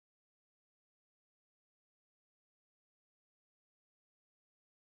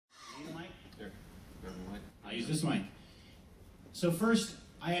use this mic. So first,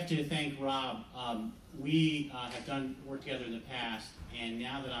 I have to thank Rob. We have done work together in the past, and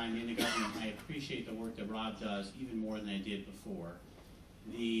now that I'm in the government, I appreciate the work that Rob does even more than I did before.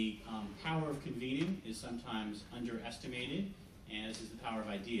 The power of convening is sometimes underestimated, and this is the power of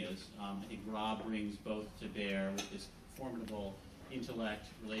ideas. I think Rob brings both to bear with this formidable intellect,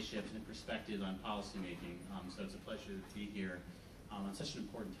 relationships, and perspective on policymaking. So it's a pleasure to be here on such an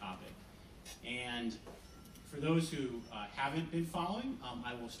important topic. And for those who haven't been following,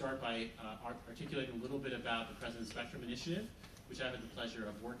 I will start by articulating a little bit about the President's Spectrum Initiative, which I've had the pleasure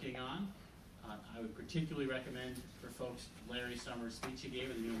of working on. I would particularly recommend for folks Larry Summers' speech he gave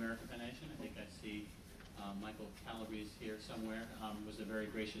at the New American Foundation. I think I see Michael Calabrese here somewhere, was a very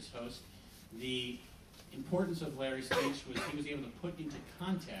gracious host. The importance of Larry's speech was he was able to put into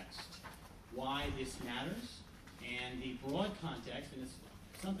context why this matters, and the broad context, and it's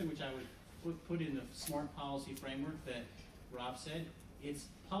something which I would put in the smart policy framework that Rob said, it's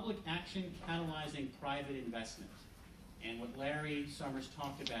public action catalyzing private investment. And what Larry Summers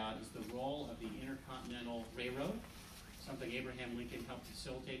talked about is the role of the Intercontinental Railroad, something Abraham Lincoln helped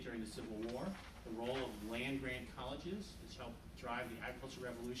facilitate during the Civil War, the role of land-grant colleges, which helped drive the agricultural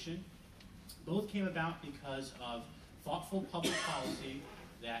revolution. Both came about because of thoughtful public policy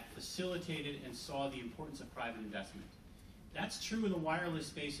that facilitated and saw the importance of private investment. That's true in the wireless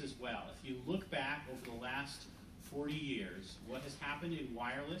space as well. If you look back over the last 40 years, what has happened in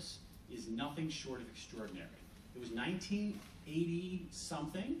wireless is nothing short of extraordinary. It was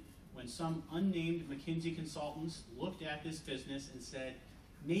 1980-something when some unnamed McKinsey consultants looked at this business and said,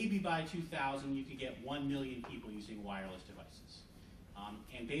 maybe by 2000 you could get 1 million people using wireless devices.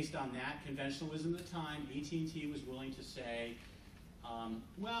 And based on that conventional wisdom at the time, AT&T was willing to say,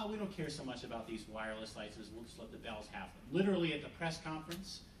 well, we don't care so much about these wireless licenses, we'll just let the bells have them. Literally at the press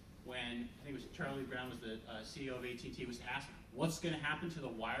conference, when I think it was Charlie Brown was the CEO of AT&T, was asked what's going to happen to the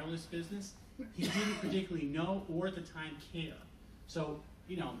wireless business, he didn't particularly know or at the time care. So,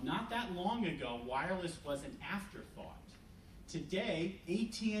 you know, not that long ago, wireless was an afterthought. Today,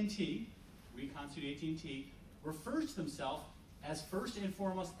 AT&T, reconstituted AT&T, refers to themselves as first and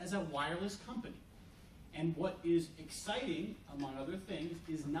foremost as a wireless company. And what is exciting, among other things,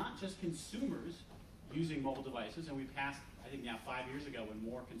 is not just consumers using mobile devices, and we passed, I think now 5 years ago, when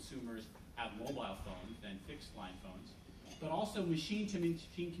more consumers have mobile phones than fixed line phones, but also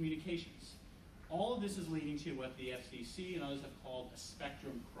machine-to-machine communications. All of this is leading to what the FCC and others have called a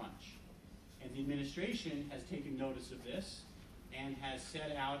spectrum crunch. And the administration has taken notice of this and has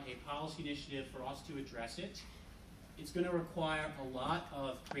set out a policy initiative for us to address it. It's going to require a lot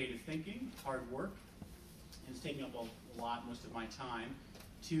of creative thinking, hard work, and it's taking up a lot, most of my time,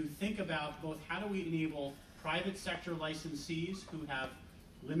 to think about both how do we enable private sector licensees who have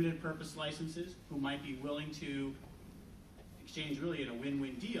limited purpose licenses, who might be willing to exchange really in a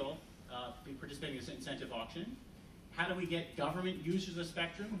win-win deal, participating in this incentive auction. How do we get government users of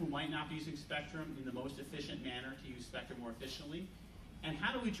spectrum who might not be using spectrum in the most efficient manner to use spectrum more efficiently? And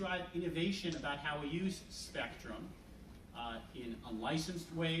how do we drive innovation about how we use spectrum in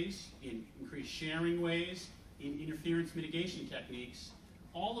unlicensed ways, in increased sharing ways, in interference mitigation techniques,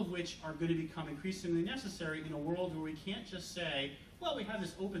 all of which are going to become increasingly necessary in a world where we can't just say, well, we have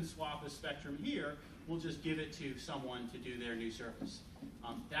this open swath of spectrum here, we'll just give it to someone to do their new service.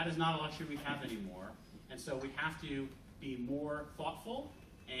 That is not a luxury we have anymore, and so we have to be more thoughtful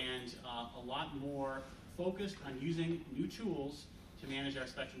and a lot more focused on using new tools to manage our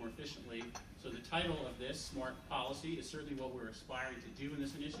spectrum more efficiently. So the title of this, Smart Policy, is certainly what we're aspiring to do in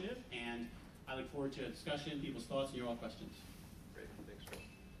this initiative, and I look forward to a discussion, people's thoughts, and your all questions. Great, thanks, Joan.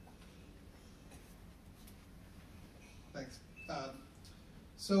 Thanks.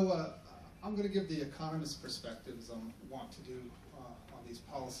 I'm going to give the economist's perspectives on what to do on these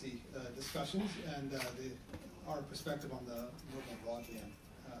policy discussions and our perspective on the mobile broadband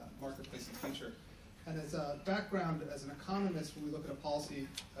marketplace and future. And as a background, as an economist, when we look at a policy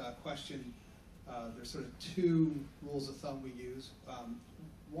question, there's sort of two rules of thumb we use.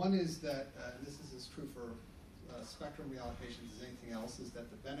 One is that, and this is as true for spectrum reallocations as anything else, is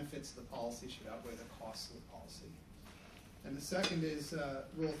that the benefits of the policy should outweigh the costs of the policy. And the second is,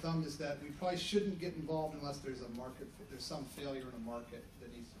 rule of thumb is that we probably shouldn't get involved unless there's there's some failure in a market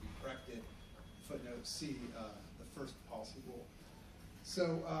that needs to be corrected. Footnote C, the first policy rule.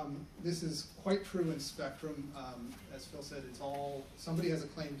 So this is quite true in spectrum. As Phil said, it's all, somebody has a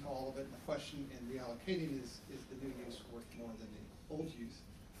claim to all of it, and the question in reallocating is the new use worth more than the old use?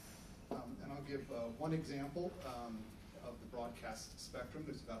 And I'll give one example of the broadcast spectrum.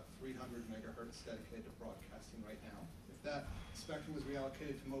 There's about 300 megahertz dedicated to broadcasting right now. If that spectrum was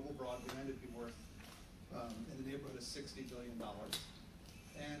reallocated to mobile broadband, it'd be worth in the neighborhood of $60 billion.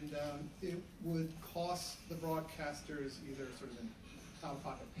 And it would cost the broadcasters either sort of in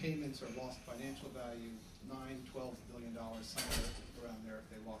out-of-pocket payments or lost financial value, $9, $12 billion, somewhere around there if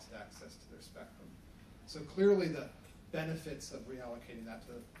they lost access to their spectrum. So clearly the benefits of reallocating that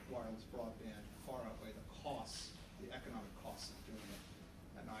to wireless broadband far outweigh the costs, the economic costs of doing it.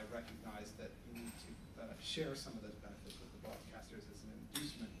 And I recognize that we need to share some of those benefits with the broadcasters as an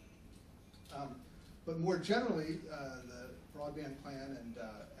inducement. But more generally, the broadband plan and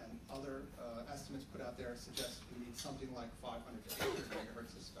other estimates put out there suggest we need something like 500 to 800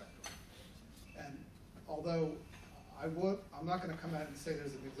 megahertz of spectrum. And although I'm not going to come out and say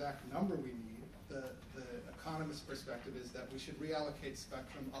there's an exact number we need, the economist's perspective is that we should reallocate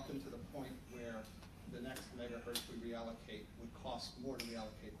spectrum up into the point where the next megahertz we reallocate would cost more to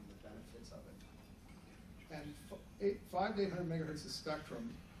reallocate than the benefits of it. And 500 to 800 megahertz of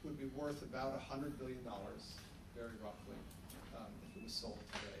spectrum would be worth about $100 billion, very roughly, if it was sold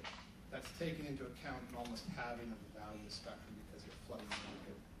today. That's taken into account in almost halving of the value of spectrum because you're flooding the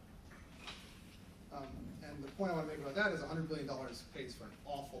market. And the point I want to make about that is $100 billion pays for an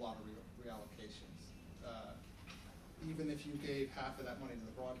awful lot of reallocations. Even if you gave half of that money to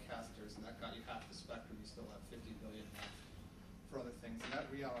the broadcasters and that got you half the spectrum, you still have $50 billion left for other things. And that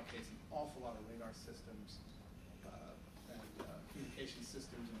reallocates an awful lot of radar systems and communication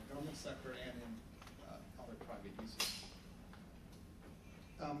systems in the government sector and in other private uses.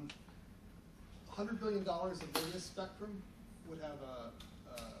 $100 billion of radio spectrum would have a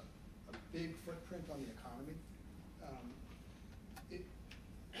big footprint on the economy.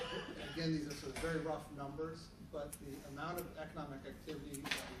 Again, these are sort of very rough numbers, but the amount of economic activity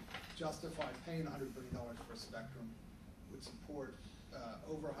that would justify paying $100 billion for spectrum would support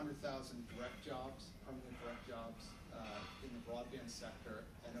over 100,000 direct jobs, permanent direct jobs in the broadband sector,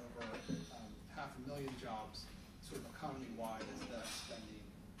 and over 500,000 jobs sort of economy-wide as that spending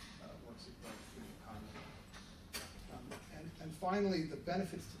works its way through the economy. And finally, the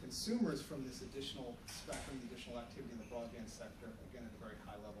benefits to consumers from this additional spectrum, additional activity in the broadband sector, again at a very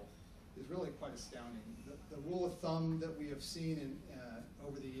high level, is really quite astounding. The rule of thumb that we have seen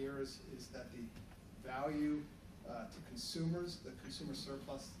over the years is that the value to consumers, the consumer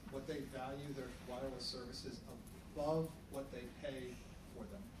surplus, what they value their wireless services above what they pay for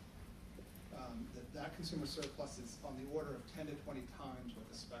them. That consumer surplus is on the order of 10 to 20 times what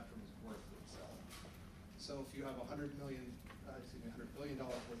the spectrum is worth itself. So if you have $100 billion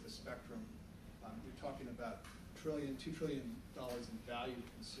worth of spectrum, you're talking about $2 trillion in value to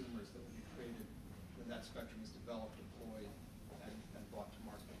consumers that will be created when that spectrum is developed, deployed, and brought to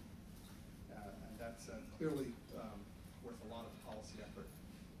market. And that's clearly worth a lot of policy effort.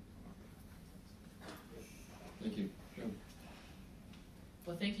 Thank you. Joan.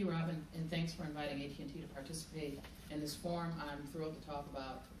 Well, thank you, Robin, and thanks for inviting AT&T to participate in this forum. I'm thrilled to talk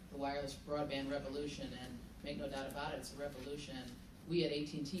about the wireless broadband revolution, and make no doubt about it, it's a revolution. We at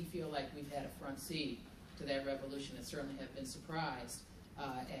AT&T feel like we've had a front seat to that revolution and certainly have been surprised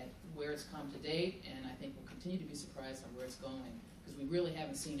at where it's come to date, and I think we'll continue to be surprised on where it's going, because we really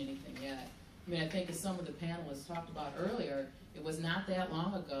haven't seen anything yet. I mean, I think as some of the panelists talked about earlier, it was not that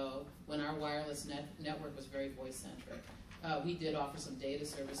long ago when our wireless network was very voice-centric. We did offer some data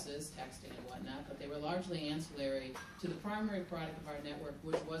services, texting and whatnot, but they were largely ancillary to the primary product of our network,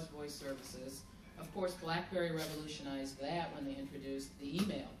 which was voice services. Of course, BlackBerry revolutionized that when they introduced the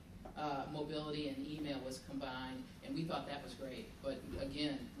email. Mobility and email was combined, and we thought that was great. But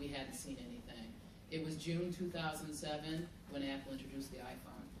again, we hadn't seen anything. It was June 2007 when Apple introduced the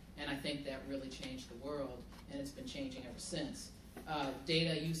iPhone, and I think that really changed the world, and it's been changing ever since.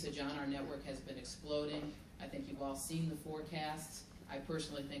 Data usage on our network has been exploding. I think you've all seen the forecasts. I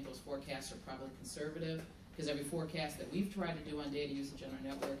personally think those forecasts are probably conservative, because every forecast that we've tried to do on data usage on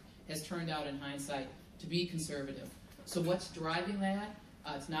our network has turned out in hindsight to be conservative. So what's driving that?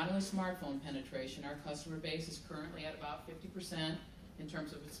 It's not only smartphone penetration. Our customer base is currently at about 50% in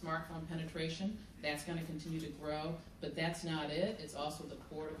terms of its smartphone penetration. That's going to continue to grow, but that's not it. It's also the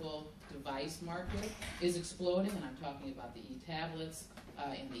portable device market is exploding, and I'm talking about the e-tablets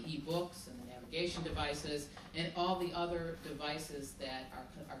and the e-books and the navigation devices and all the other devices that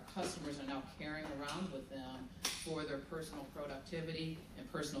our customers are now carrying around with them for their personal productivity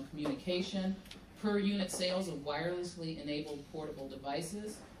and personal communication. Per unit sales of wirelessly enabled portable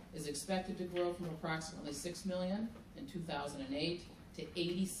devices is expected to grow from approximately 6 million in 2008 to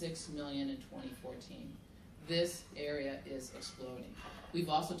 86 million in 2014. This area is exploding. We've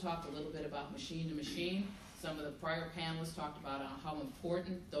also talked a little bit about machine to machine. Some of the prior panelists talked about how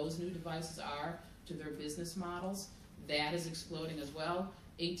important those new devices are to their business models. That is exploding as well.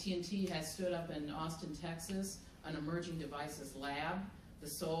 AT&T has stood up in Austin, Texas, an emerging devices lab. The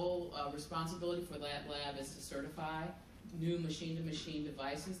sole responsibility for that lab is to certify new machine-to-machine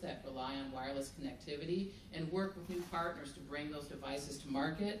devices that rely on wireless connectivity and work with new partners to bring those devices to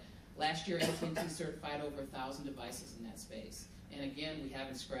market. Last year, AT&T certified over 1,000 devices in that space. And again, we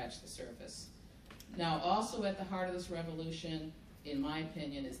haven't scratched the surface. Now, also at the heart of this revolution, in my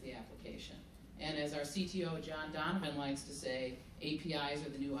opinion, is the application. And as our CTO, John Donovan, likes to say, APIs are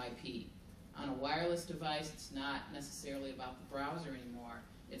the new IP. On a wireless device, it's not necessarily about the browser anymore.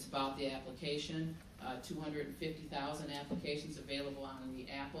 It's about the application. 250,000 applications available on the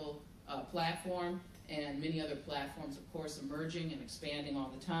Apple platform, and many other platforms, of course, emerging and expanding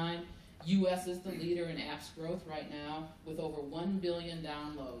all the time. US is the leader in apps growth right now, with over 1 billion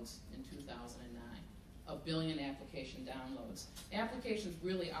downloads in 2009. A billion application downloads. Applications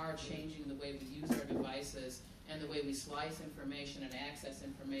really are changing the way we use our devices and the way we slice information and access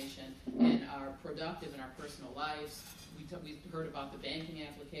information and are productive in our personal lives. We've heard about the banking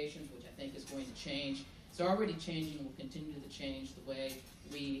applications, which I think is going to change. It's already changing and will continue to change the way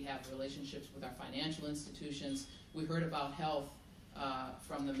we have relationships with our financial institutions. We heard about health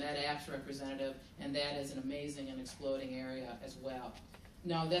from the MedApps representative, and that is an amazing and exploding area as well.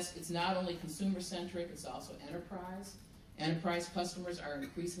 Now, it's not only consumer-centric, it's also enterprise. Enterprise customers are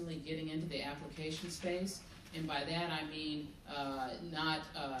increasingly getting into the application space, and by that I mean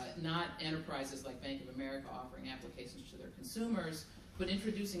not enterprises like Bank of America offering applications to their consumers, but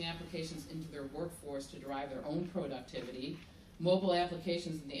introducing applications into their workforce to drive their own productivity. Mobile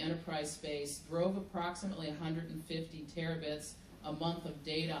applications in the enterprise space drove approximately 150 terabits a month of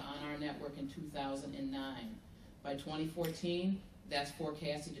data on our network in 2009. By 2014, that's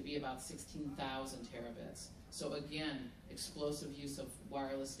forecasted to be about 16,000 terabits. So again, explosive use of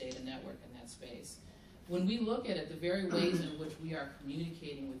wireless data network in that space. When we look at it, the very ways in which we are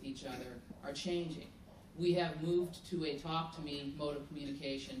communicating with each other are changing. We have moved to a talk-to-me mode of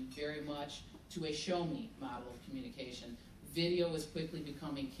communication, very much to a show-me model of communication. Video is quickly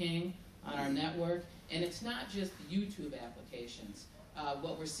becoming king on our network, and it's not just YouTube applications.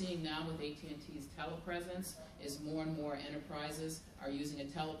 What we're seeing now with AT&T's telepresence is more and more enterprises are using a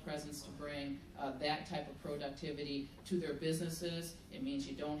telepresence to bring that type of productivity to their businesses. It means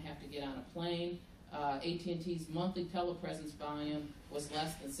you don't have to get on a plane. AT&T's monthly telepresence volume was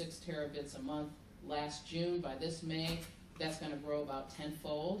less than 6 terabits a month last June. By this May, that's going to grow about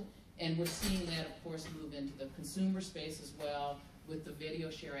tenfold. And we're seeing that, of course, move into the consumer space as well with the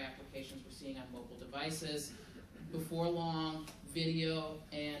video share applications we're seeing on mobile devices. Before long, video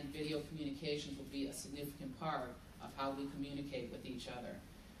and video communications will be a significant part of how we communicate with each other.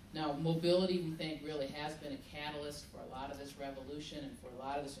 Now, mobility, we think, really has been a catalyst for a lot of this revolution and for a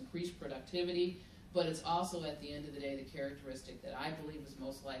lot of this increased productivity, but it's also, at the end of the day, the characteristic that I believe is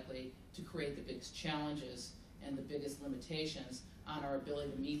most likely to create the biggest challenges and the biggest limitations on our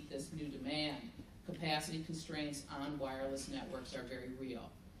ability to meet this new demand. Capacity constraints on wireless networks are very real,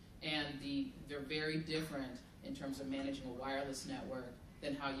 and they're very different in terms of managing a wireless network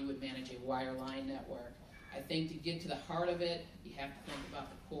than how you would manage a wireline network. I think to get to the heart of it, you have to think about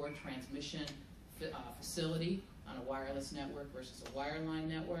the core transmission facility on a wireless network versus a wireline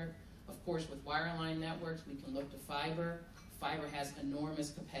network. Of course, with wireline networks, we can look to fiber. Fiber has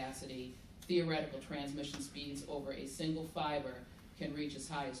enormous capacity. Theoretical transmission speeds over a single fiber can reach as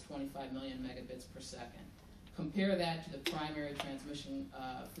high as 25 million megabits per second. Compare that to the primary transmission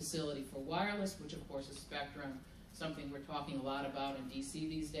facility for wireless, which of course is spectrum, something we're talking a lot about in DC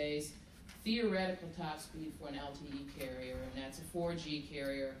these days. Theoretical top speed for an LTE carrier, and that's a 4G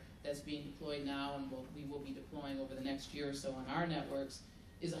carrier that's being deployed now and we will be deploying over the next year or so on our networks,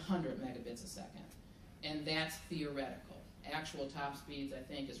 is 100 megabits a second. And that's theoretical. Actual top speeds, I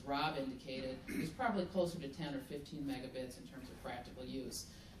think, as Rob indicated, is probably closer to 10 or 15 megabits in terms of practical use.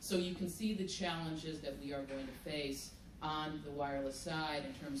 So you can see the challenges that we are going to face on the wireless side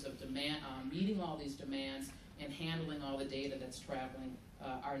in terms of meeting all these demands and handling all the data that's traveling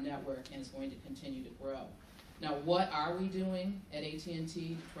our network and is going to continue to grow. Now, what are we doing at AT&T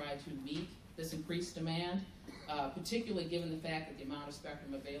to try to meet this increased demand, particularly given the fact that the amount of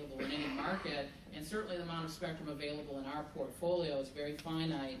spectrum available in any market, and certainly the amount of spectrum available in our portfolio, is very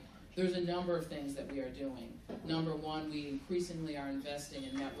finite. There's a number of things that we are doing. Number one, we increasingly are investing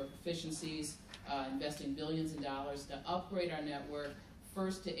in network efficiencies, investing billions of dollars to upgrade our network,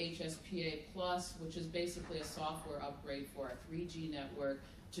 first to HSPA+, which is basically a software upgrade for our 3G network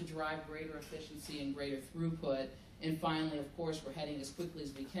to drive greater efficiency and greater throughput. And finally, of course, we're heading as quickly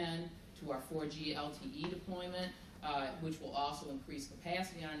as we can to our 4G LTE deployment, which will also increase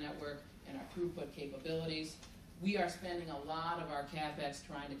capacity on our network and our throughput capabilities. we are spending a lot of our CapEx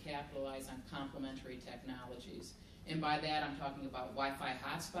trying to capitalize on complementary technologies. And by that, I'm talking about Wi-Fi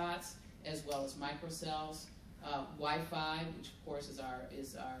hotspots, as well as microcells, Wi-Fi, which of course is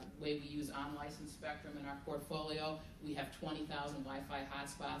our way we use unlicensed spectrum in our portfolio. We have 20,000 Wi-Fi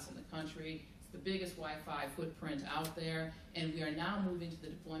hotspots in the country. It's the biggest Wi-Fi footprint out there, and we are now moving to the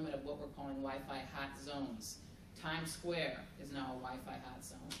deployment of what we're calling Wi-Fi hot zones. Times Square is now a Wi-Fi hot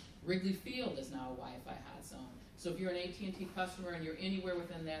zone. Wrigley Field is now a Wi-Fi hot zone. So if you're an AT&T customer and you're anywhere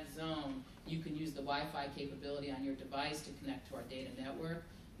within that zone, you can use the Wi-Fi capability on your device to connect to our data network.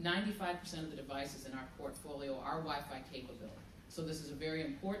 95% of the devices in our portfolio are Wi-Fi capable. So this is a very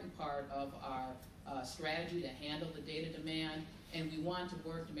important part of our strategy to handle the data demand, and we want to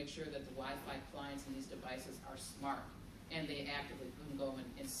work to make sure that the Wi-Fi clients in these devices are smart, and they actively can go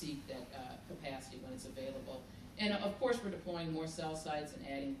and seek that capacity when it's available. And of course, we're deploying more cell sites and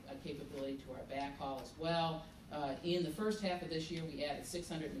adding a capability to our backhaul as well. In the first half of this year, we added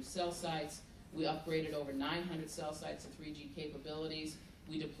 600 new cell sites. We upgraded over 900 cell sites to 3G capabilities.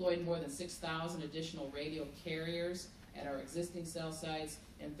 We deployed more than 6,000 additional radio carriers at our existing cell sites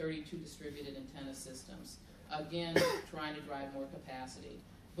and 32 distributed antenna systems. Again, trying to drive more capacity.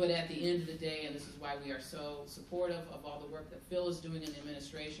 But at the end of the day, and this is why we are so supportive of all the work that Phil is doing in the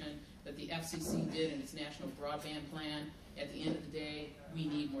administration, that the FCC did in its National Broadband Plan, at the end of the day, we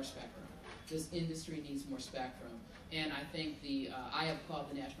need more spectrum. This industry needs more spectrum. And I think I have called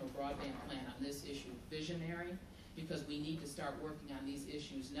the National Broadband Plan on this issue visionary, because we need to start working on these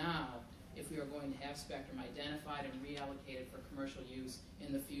issues now if we are going to have spectrum identified and reallocated for commercial use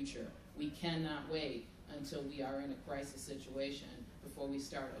in the future. We cannot wait until we are in a crisis situation before we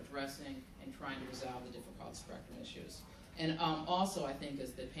start addressing and trying to resolve the difficult spectrum issues. And also, I think,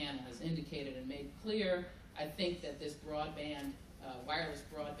 as the panel has indicated and made clear, I think that this broadband, wireless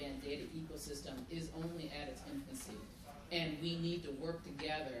broadband data ecosystem is only at its infancy. And we need to work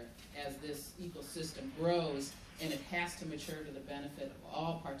together as this ecosystem grows, and it has to mature to the benefit of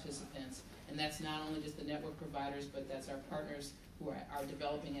all participants. And that's not only just the network providers, but that's our partners who are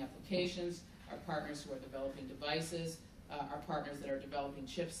developing applications, our partners who are developing devices, our partners that are developing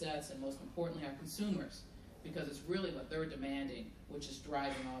chipsets, and most importantly, our consumers, because it's really what they're demanding, which is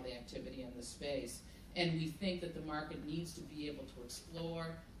driving all the activity in this space. And we think that the market needs to be able to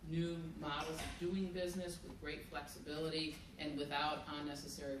explore new models of doing business with great flexibility and without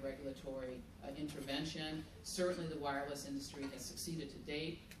unnecessary regulatory intervention. Certainly the wireless industry has succeeded to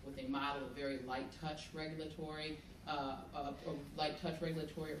date with a model of very light touch regulatory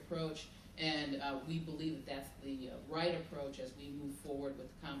approach, and we believe that that's the right approach as we move forward with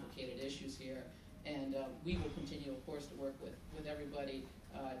complicated issues here. And we will continue, of course, to work with everybody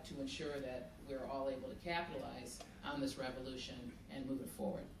to ensure that we're all able to capitalize on this revolution and move it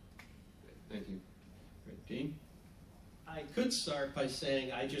forward. Thank you. Great. Dean? I could start by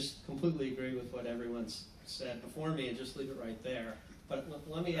saying I just completely agree with what everyone's said before me and just leave it right there. But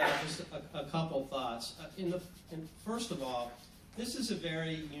let me add just a couple thoughts. First of all, this is a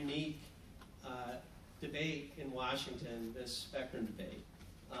very unique debate in Washington, this spectrum debate.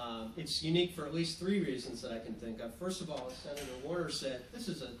 It's unique for at least three reasons that I can think of. First of all, as Senator Warner said, this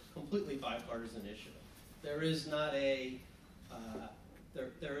is a completely bipartisan issue. There is not a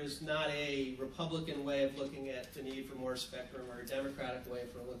there is not a Republican way of looking at the need for more spectrum or a Democratic way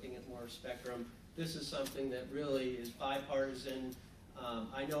for looking at more spectrum. This is something that really is bipartisan.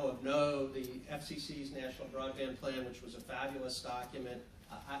 I know of the FCC's National Broadband Plan, which was a fabulous document.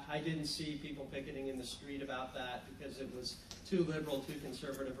 I didn't see people picketing in the street about that because it was too liberal, too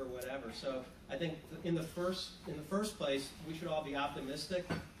conservative, or whatever. So I think in the first place, we should all be optimistic.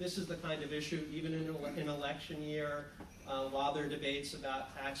 This is the kind of issue, even in an election year, while there are debates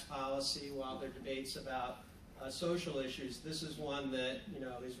about tax policy, while there are debates about social issues, this is one that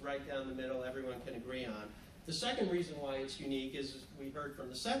is right down the middle, everyone can agree on. The second reason why it's unique is, as we heard from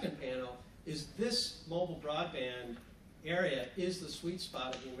the second panel, is this mobile broadband area is the sweet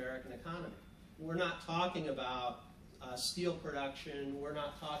spot of the American economy. We're not talking about steel production. We're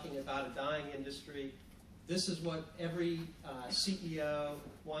not talking about a dying industry. This is what every CEO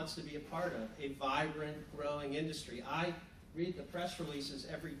wants to be a part of, a vibrant, growing industry. I read the press releases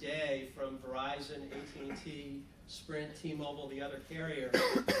every day from Verizon, AT&T, Sprint, T-Mobile, the other carriers,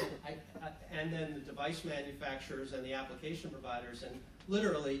 and then the device manufacturers and the application providers. And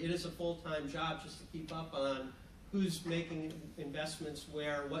literally, it is a full-time job just to keep up on who's making investments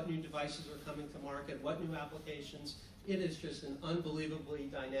where, what new devices are coming to market, what new applications. It is just an unbelievably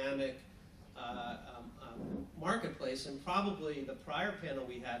dynamic marketplace. And probably the prior panel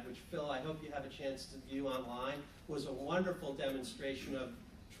we had, which Phil, I hope you have a chance to view online, was a wonderful demonstration of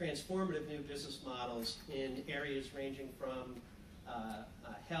transformative new business models in areas ranging from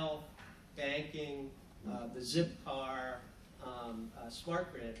health, banking, the zip car,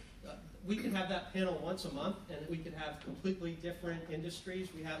 smart grid. We could have that panel once a month, and we could have completely different industries.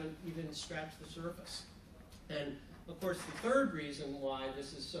 We haven't even scratched the surface. And of course, the third reason why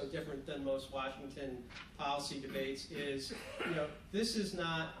this is so different than most Washington policy debates is, this is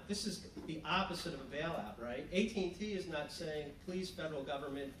the opposite of a bailout, right? AT&T is not saying, please, federal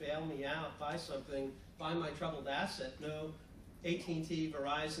government, bail me out, buy something, buy my troubled asset. No, AT&T,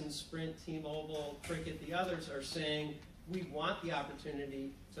 Verizon, Sprint, T-Mobile, Cricket, the others are saying, we want the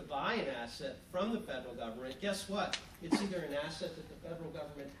opportunity to buy an asset from the federal government. Guess what? It's either an asset that the federal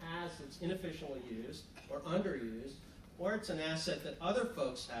government has that's inefficiently used or underused, or it's an asset that other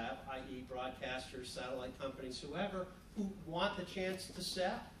folks have, i.e. broadcasters, satellite companies, whoever, who want the chance to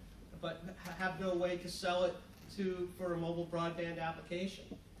sell, but have no way to sell it for a mobile broadband application.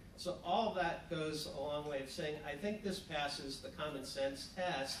 So all of that goes a long way of saying, I think this passes the common sense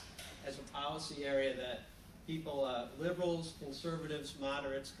test as a policy area that people, liberals, conservatives,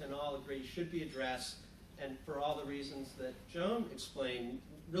 moderates, can all agree should be addressed, and for all the reasons that Joan explained,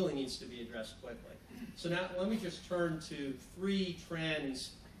 really needs to be addressed quickly. So now let me just turn to 3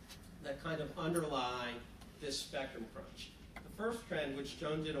 trends that kind of underlie this spectrum crunch. The first trend, which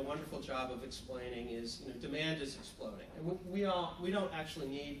Joan did a wonderful job of explaining, is demand is exploding. And we don't actually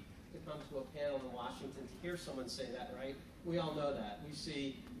need to come to a panel in Washington to hear someone say that, right? We all know that. We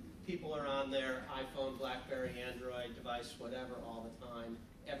see people are on their iPhone, BlackBerry, Android device, whatever, all the time,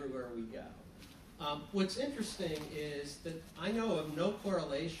 everywhere we go. What's interesting is that I know of no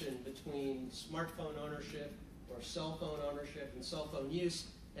correlation between smartphone ownership or cell phone ownership and cell phone use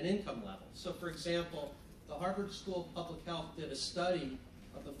and income level. So for example, the Harvard School of Public Health did a study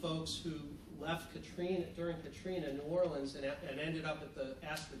of the folks who left during Katrina, New Orleans, and ended up at the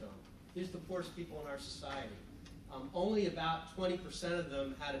Astrodome. These are the poorest people in our society. Only about 20% of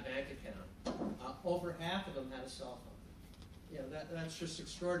them had a bank account. Over half of them had a cell phone. That's just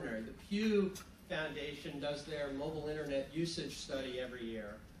extraordinary. The Pew Foundation does their mobile internet usage study every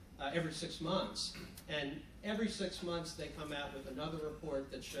year, every 6 months. And every 6 months they come out with another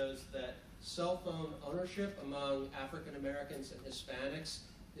report that shows that cell phone ownership among African Americans and Hispanics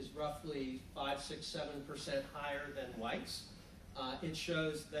is roughly 5, 6, 7% higher than whites. It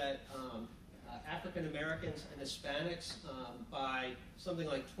shows that African Americans and Hispanics by something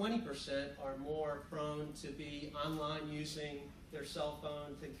like 20% are more prone to be online using their cell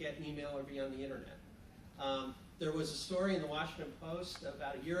phone to get email or be on the internet. There was a story in the Washington Post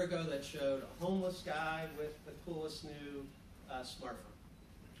about a year ago that showed a homeless guy with the coolest new smartphone.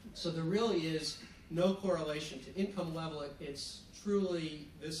 So there really is no correlation to income level. It's truly,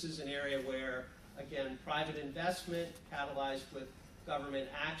 this is an area where, again, private investment catalyzed with government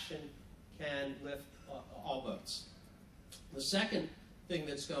action can lift all boats. The second thing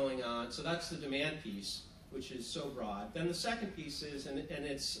that's going on, so that's the demand piece, which is so broad. Then the second piece is, and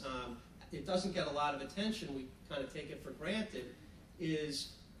it doesn't get a lot of attention, we kind of take it for granted,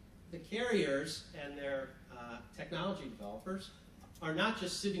 is the carriers and their technology developers are not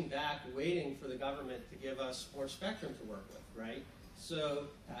just sitting back waiting for the government to give us more spectrum to work with, right? So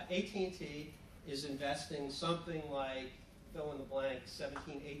AT&T is investing something like, fill in the blank, $17,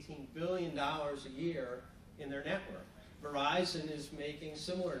 $18 billion a year in their network. Verizon is making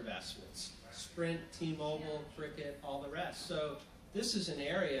similar investments. Sprint, T-Mobile, Cricket, all the rest. So this is an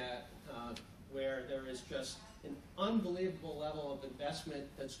area where there is just an unbelievable level of investment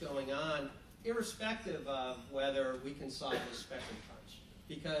that's going on, irrespective of whether we can solve this spectrum crunch.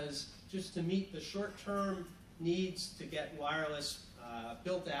 Because just to meet the short-term needs to get wireless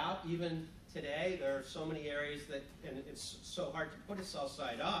built out, even today, there are so many areas that, and it's so hard to put a cell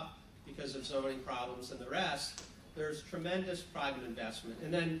site up because of zoning problems and the rest, there's tremendous private investment.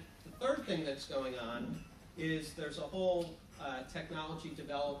 And then the third thing that's going on is there's a whole technology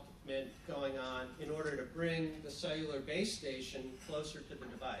development going on in order to bring the cellular base station closer to the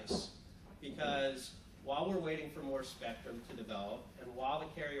device. Because while we're waiting for more spectrum to develop, and while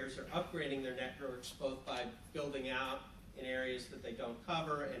the carriers are upgrading their networks both by building out in areas that they don't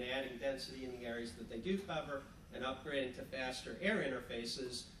cover and adding density in the areas that they do cover and upgrading to faster air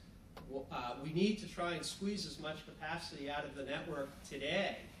interfaces, we need to try and squeeze as much capacity out of the network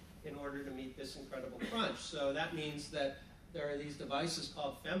today in order to meet this incredible crunch. So that means that there are these devices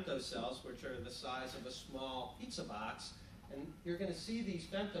called femtocells, which are the size of a small pizza box, and you're going to see these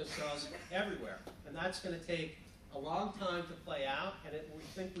femtocells everywhere. And that's going to take a long time to play out, and we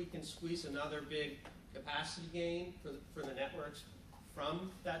think we can squeeze another big capacity gain for the networks from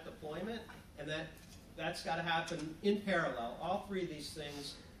that deployment, and that's got to happen in parallel. All three of these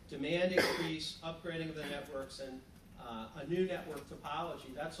things demand increase, upgrading of the networks, and a new network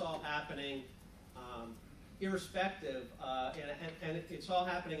topology. That's all happening irrespective, and it's all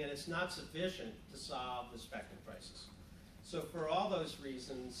happening, and it's not sufficient to solve the spectrum crisis. So for all those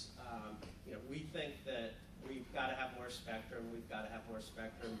reasons, we think that we've got to have more spectrum. We've got to have more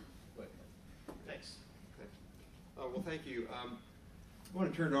spectrum quickly. Thanks. Okay. Well, thank you. I want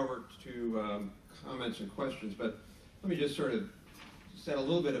to turn it over to comments and questions, but let me just sort of set a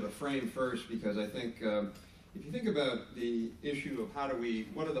little bit of a frame first, because I think if you think about the issue of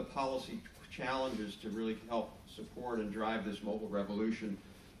what are the policy challenges to really help support and drive this mobile revolution,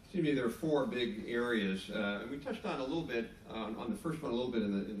 it seems to me there are four big areas. And we touched on a little bit on the first one a little bit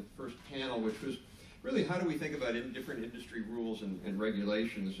in the first panel, which was really how do we think about different industry rules and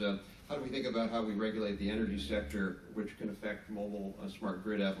regulations. How do we think about how we regulate the energy sector, which can affect mobile smart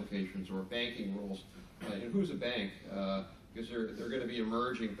grid applications, or banking rules? And who's a bank? Because they're going to be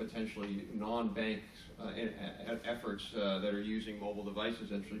emerging potentially non-bank efforts that are using mobile devices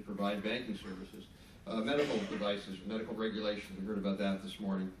to actually provide banking services. Medical devices, medical regulation, we heard about that this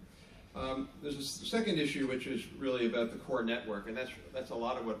morning. There's a second issue, which is really about the core network, and that's a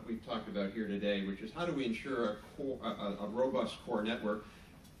lot of what we've talked about here today, which is how do we ensure a robust core network.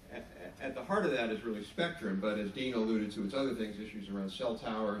 At the heart of that is really spectrum, but as Dean alluded to, it's other things, issues around cell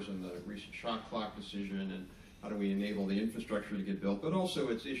towers and the recent shot clock decision, and how do we enable the infrastructure to get built, but also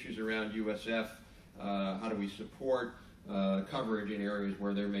it's issues around USF, how do we support coverage in areas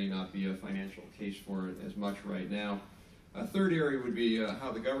where there may not be a financial case for it as much right now. A third area would be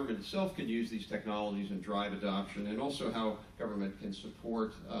how the government itself can use these technologies and drive adoption, and also how government can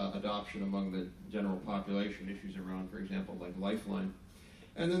support adoption among the general population, issues around, for example, like Lifeline.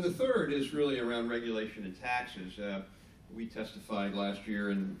 And then the third is really around regulation and taxes. We testified last year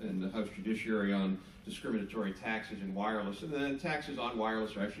in the House Judiciary on discriminatory taxes in wireless, and then taxes on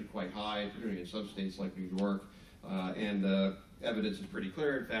wireless are actually quite high, particularly in some states like New York, and evidence is pretty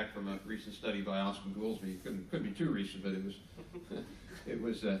clear. In fact, from a recent study by Austin Goolsbee, couldn't be too recent, but it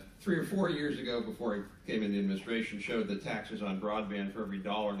was 3 or 4 years ago before he came into the administration, showed that taxes on broadband, for every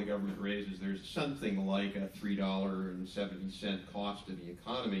dollar the government raises, there's something like a $3.70 cost to the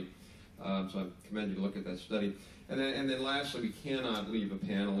economy. So I commend you to look at that study. And then lastly, we cannot leave a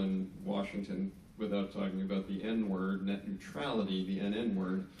panel in Washington without talking about the N word, net neutrality, the NN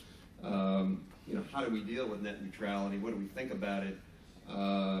word. How do we deal with net neutrality? What do we think about it?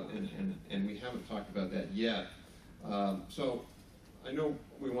 And we haven't talked about that yet. So I know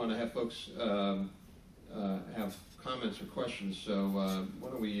we want to have folks have comments or questions. So why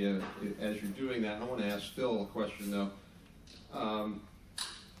don't we, as you're doing that, I want to ask Phil a question though.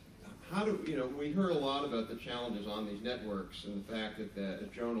 We heard a lot about the challenges on these networks and the fact that, as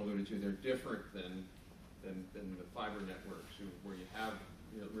Joan alluded to, they're different than the fiber networks, where you have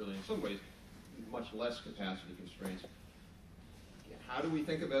really, in some ways, much less capacity constraints. How do we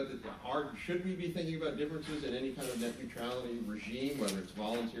think about should we be thinking about differences in any kind of net neutrality regime, whether it's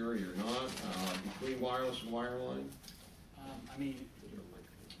voluntary or not, between wireless and wireline? Is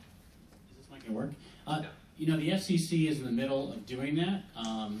this mic going to work? The FCC is in the middle of doing that,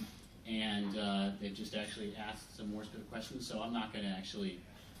 and they've just actually asked some more specific questions, so I'm not going to actually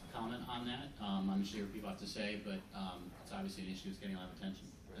comment on that. I'm sure people have to say, but it's obviously an issue that's getting a lot of attention.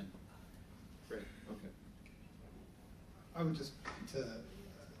 Great, okay. I would just to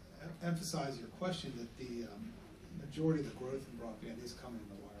emphasize your question that the majority of the growth in broadband is coming in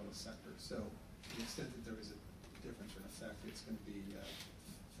the wireless sector. So to the extent that there is a difference or an effect, it's going to be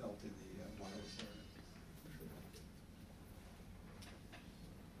felt in the wireless area.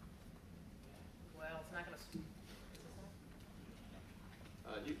 Well, it's not going to.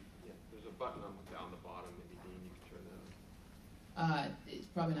 There's a button on the bottom. Maybe Dean, you can turn that on. It's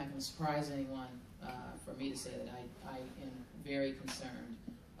probably not going to surprise anyone for me to say that I am very concerned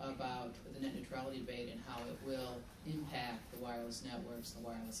about the net neutrality debate and how it will impact the wireless networks, the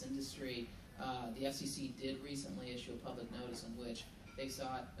wireless industry. The FCC did recently issue a public notice in which they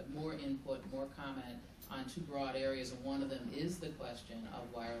sought more input, more comment on two broad areas, and one of them is the question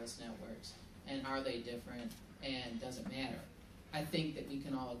of wireless networks, and are they different, and does it matter? I think that we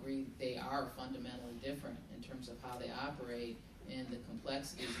can all agree they are fundamentally different in terms of how they operate and the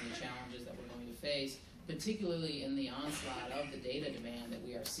complexities and the challenges that we're going to face, particularly in the onslaught of the data demand that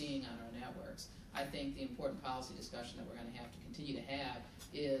we are seeing on our networks. I think the important policy discussion that we're going to have to continue to have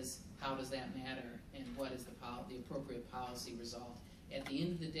is how does that matter and what is the appropriate policy result. At the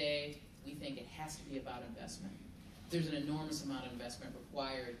end of the day, we think it has to be about investment. There's an enormous amount of investment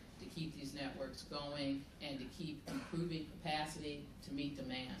required to keep these networks going and to keep improving capacity to meet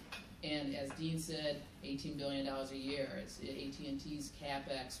demand. And as Dean said, $18 billion a year. It's AT&T's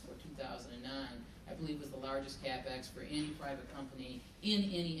CapEx for 2009, I believe, was the largest CapEx for any private company in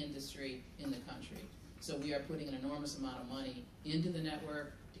any industry in the country. So we are putting an enormous amount of money into the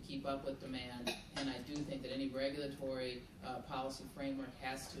network to keep up with demand, and I do think that any regulatory policy framework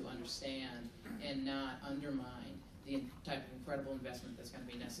has to understand and not undermine the type of incredible investment that's going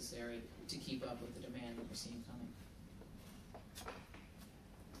to be necessary to keep up with the demand that we're seeing coming.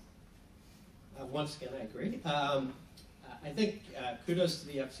 Once again, I agree. I think kudos to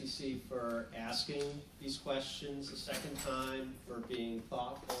the FCC for asking these questions a second time, for being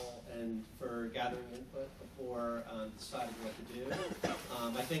thoughtful, and for gathering input before deciding what to do.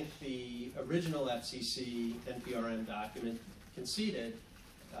 I think the original FCC NPRM document conceded,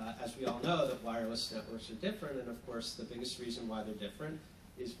 as we all know, that wireless networks are different, and of course the biggest reason why they're different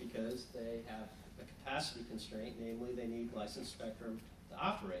is because they have a capacity constraint, namely they need licensed spectrum to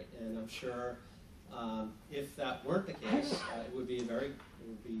operate. And I'm sure if that weren't the case, it would be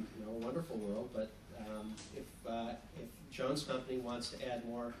a wonderful world. But if Joan's company wants to add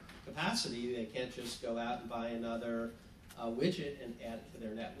more capacity, they can't just go out and buy another widget and add it to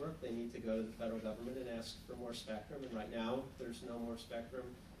their network. They need to go to the federal government and ask for more spectrum. And right now, there's no more spectrum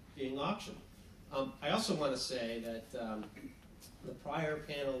being auctioned. I also want to say that the prior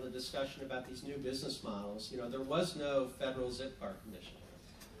panel, the discussion about these new business models, there was no federal zip car commission.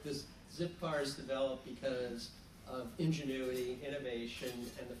 This zip cars developed because of ingenuity, innovation,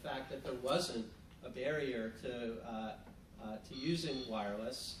 and the fact that there wasn't a barrier to using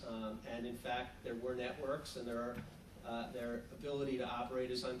wireless. And in fact, there were networks, and their ability to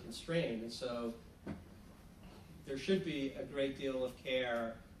operate is unconstrained. And so there should be a great deal of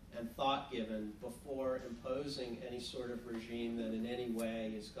care and thought given before imposing any sort of regime that in any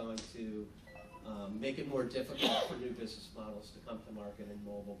way is going to make it more difficult for new business models to come to market in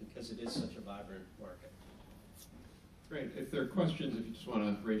mobile, because it is such a vibrant market. Great. If there are questions, if you just want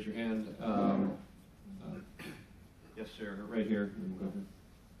to raise your hand. Yes, sir. Right here. Go ahead.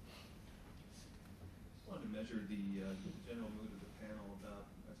 I wanted to measure the general mood of the panel about,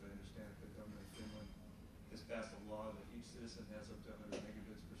 as I understand it, the government of Finland has passed a law that each citizen has up to 100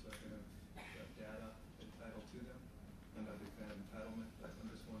 megabits per second of data entitled to them. I'm not a big fan of entitlement, but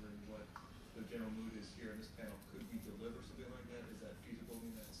I'm just wondering what the general mood is here in this panel. Could we deliver something like that? Is that feasible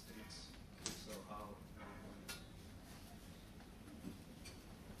in the United States? If so, how?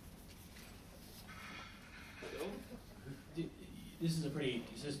 This is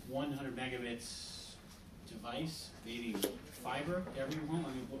is this 100 megabits device, maybe fiber to every home? I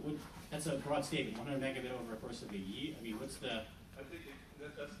mean, that's a broad statement, 100 megabit over a course of a year. I mean, what's the... I think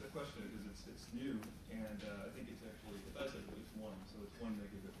that's the question, because it's new, and I think it's actually, if I said it's one, so it's 1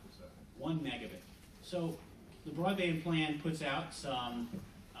 megabit per second. 1 megabit. So the broadband plan puts out some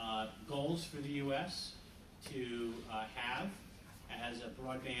goals for the U.S. to have as a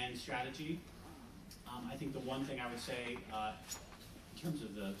broadband strategy. I think the one thing I would say, in terms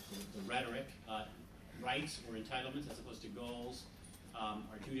of the rhetoric, rights or entitlements as opposed to goals are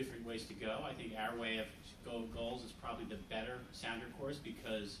two different ways to go. I think our way of goals is probably the better sounder course,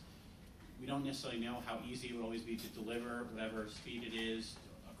 because we don't necessarily know how easy it will always be to deliver whatever speed it is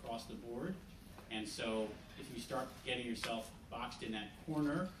across the board. And so if you start getting yourself boxed in that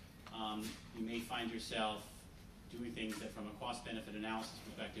corner, you may find yourself doing things that from a cost-benefit analysis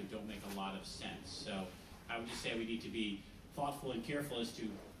perspective don't make a lot of sense. So I would just say we need to be thoughtful and careful as to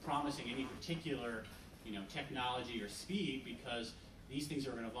promising any particular technology or speed, because these things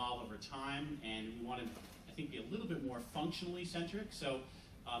are going to evolve over time, and we want to, I think, be a little bit more functionally centric. So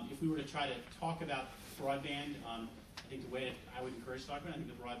if we were to try to talk about broadband, I think the way that I would encourage talking about, I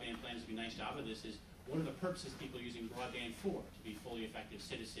think the broadband plans do a nice job of this, is what are the purposes people are using broadband for? To be fully effective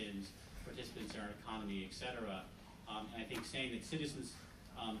citizens, participants in our economy, et cetera. And I think saying that citizens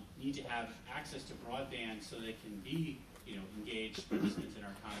need to have access to broadband so they can be engaged participants in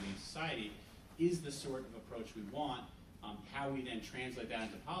our economy and society is the sort of approach we want. How we then translate that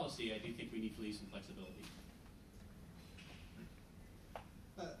into policy, I do think we need to leave some flexibility.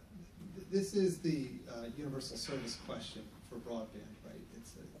 This is the universal service question for broadband, right?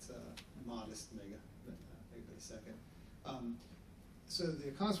 It's a modest megabit a second. So the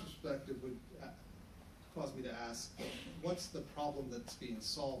economist perspective would cause me to ask, what's the problem that's being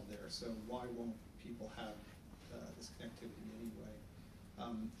solved there? So why won't people have this connectivity anyway?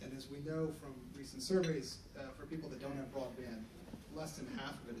 And as we know from recent surveys, for people that don't have broadband, less than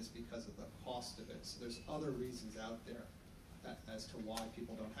half of it is because of the cost of it. So there's other reasons out there as to why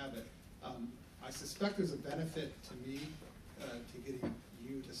people don't have it. I suspect there's a benefit to me to getting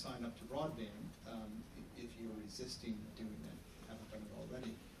you to sign up to broadband if you're resisting doing it, haven't done it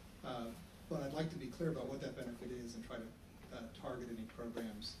already. But I'd like to be clear about what that benefit is and try to target any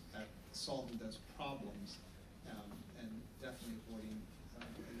programs at solving those problems, and definitely avoiding a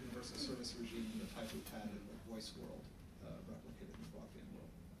universal service regime, the type we've had in the voice world, replicated in the broadband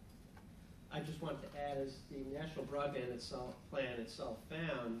world. I just wanted to add, as the National Broadband Plan itself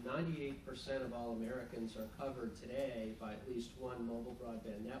found, 98% of all Americans are covered today by at least one mobile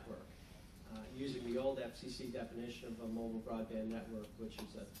broadband network, using the old FCC definition of a mobile broadband network, which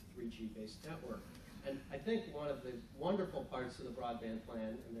is a 3G-based network. And I think one of the wonderful parts of the broadband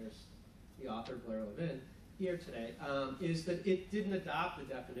plan, and there's the author, Blair Levin, here today, is that it didn't adopt the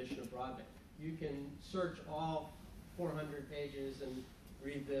definition of broadband. You can search all 400 pages and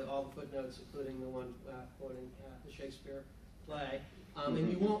read all the footnotes, including the one quoting the Shakespeare play,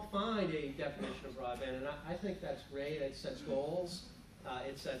 and you won't find a definition of broadband. And I think that's great. It sets goals,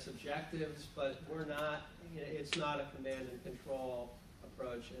 it sets objectives, but we're not. It's not a command and control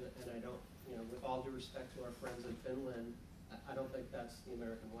approach. And I don't. With all due respect to our friends in Finland, I don't think that's the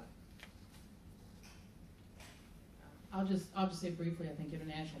American way. I'll just say briefly, I think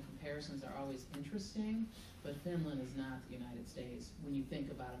international comparisons are always interesting, but Finland is not the United States when you think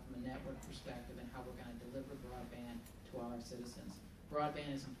about it from a network perspective and how we're going to deliver broadband to all our citizens.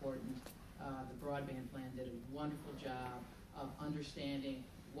 Broadband is important. The broadband plan did a wonderful job of understanding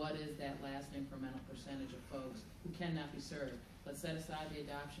what is that last incremental percentage of folks who cannot be served. Let's set aside the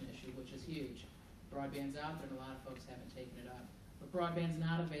adoption issue, which is huge. Broadband's out there and a lot of folks haven't taken it up. But broadband's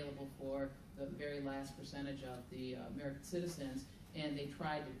not available for the very last percentage of the American citizens, and they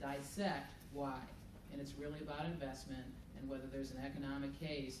tried to dissect why. And it's really about investment and whether there's an economic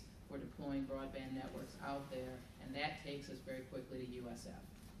case for deploying broadband networks out there, and that takes us very quickly to USF.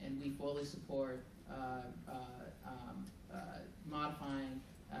 And we fully support modifying,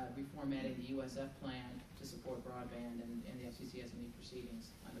 reformatting the USF plan to support broadband, and the FCC has many proceedings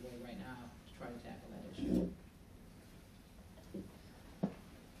underway right now to try to tackle that issue.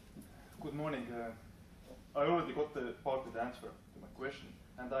 Good morning. I already got the part of the answer to my question,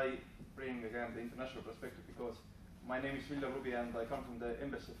 and I bring again the international perspective because my name is Vilja Rubi and I come from the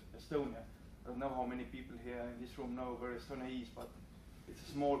Embassy of Estonia. I don't know how many people here in this room know where Estonia is, but it's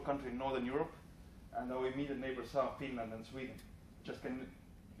a small country in Northern Europe, and our immediate neighbors are Finland and Sweden. Just can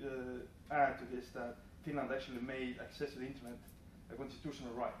add to this that Finland actually made access to the internet a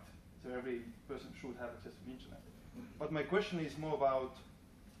constitutional right, so every person should have access to the internet. But my question is more about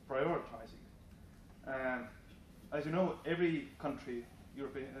prioritizing. As you know, every country,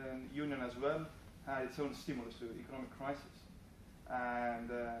 European Union as well, had its own stimulus to the economic crisis. And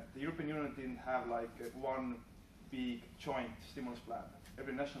the European Union didn't have like one big joint stimulus plan.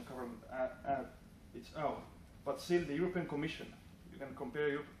 Every national government had its own. But still the European Commission, you can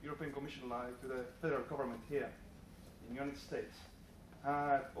compare European Commission like to the federal government here in the United States,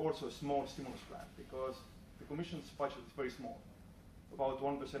 had also a small stimulus plan because the Commission's budget is very small, about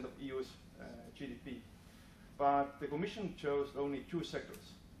 1% of EU's GDP. But the Commission chose only two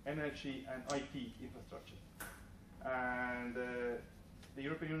sectors, energy and IT infrastructure. And the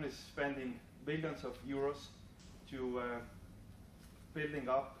European Union is spending billions of euros to building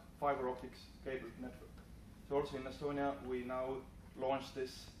up fiber optics cable network. So also in Estonia, we now launched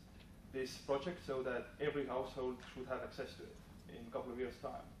this project so that every household should have access to it in a couple of years'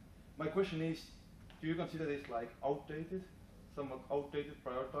 time. My question is, do you consider this like outdated, somewhat outdated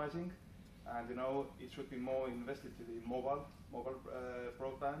prioritizing? And it should be more invested to the mobile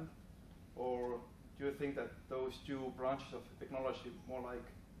broadband? Or do you think that those two branches of technology more like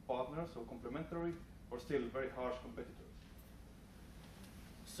partners or complementary, or still very harsh competitors?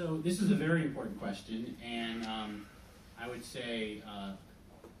 So this is a very important question, and I would say I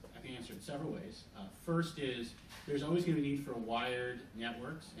can answer it several ways. First is there's always going to be need for wired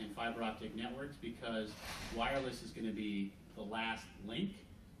networks and fiber optic networks because wireless is going to be the last link,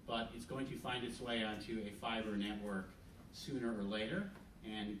 but it's going to find its way onto a fiber network sooner or later.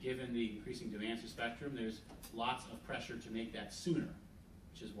 And given the increasing demands of spectrum, there's lots of pressure to make that sooner,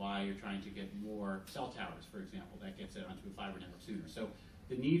 which is why you're trying to get more cell towers, for example, that gets it onto a fiber network sooner. So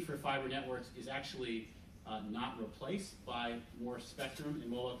the need for fiber networks is actually not replaced by more spectrum in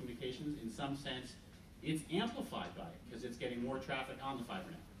mobile communications. In some sense, it's amplified by it because it's getting more traffic on the fiber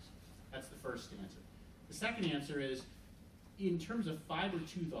networks. That's the first answer. The second answer is, in terms of fiber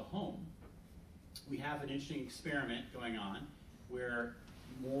to the home, we have an interesting experiment going on where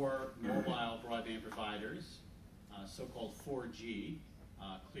more mobile broadband providers, so-called 4G,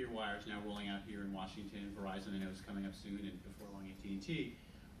 Clearwire is now rolling out here in Washington, Verizon I know is coming up soon, and before long AT&T,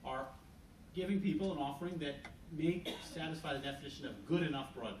 are giving people an offering that may satisfy the definition of good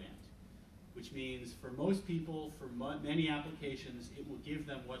enough broadband. which means for most people, for many applications, it will give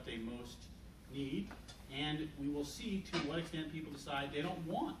them what they most need, and we will see to what extent people decide they don't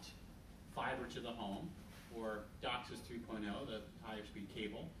want fiber to the home or DOCSIS 3.0, the higher speed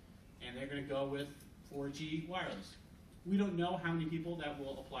cable, and they're going to go with 4G wireless. We don't know how many people that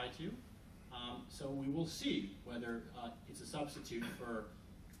will apply to, so we will see whether it's a substitute for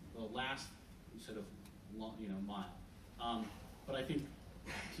the last sort of mile. But I think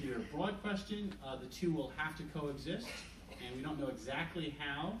to your broad question, the two will have to coexist, and we don't know exactly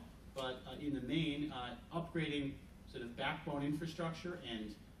how, but in the main, upgrading sort of backbone infrastructure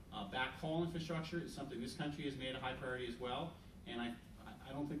and backhaul infrastructure is something this country has made a high priority as well, and I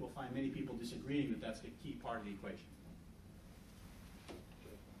don't think we'll find many people disagreeing that that's a key part of the equation.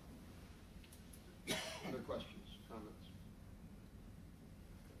 Other questions, comments?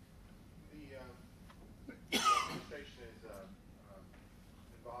 The administration is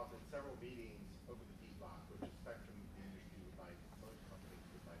involved in several meetings over the deadlock, which is spectrum the industry would like, most companies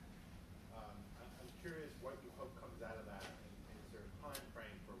would like. I'm curious what you hope comes out of that, and is there a time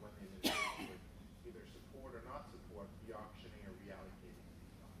frame for when the administration would either support or not support re-auctioning or reallocating?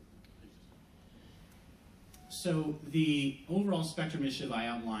 So the overall spectrum initiative I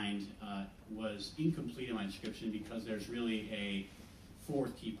outlined was incomplete in my description because there's really a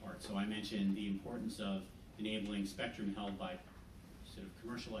fourth key part. So I mentioned the importance of enabling spectrum held by sort of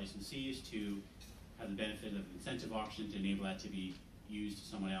commercial licensees to have the benefit of an incentive auction to enable that to be used to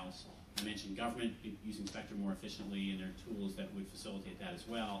someone else. I mentioned government using spectrum more efficiently, and there are tools that would facilitate that as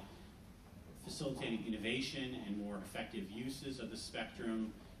well. Facilitating innovation and more effective uses of the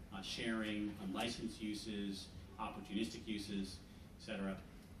spectrum, sharing, unlicensed uses, opportunistic uses, etc.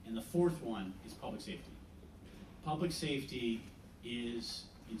 And the fourth one is public safety. Public safety is,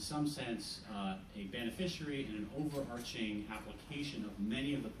 in some sense, a beneficiary and an overarching application of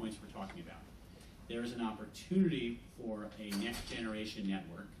many of the points we're talking about. There is an opportunity for a next generation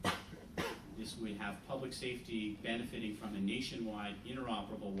network. This would have public safety benefiting from a nationwide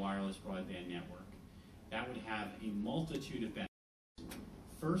interoperable wireless broadband network. That would have a multitude of benefits.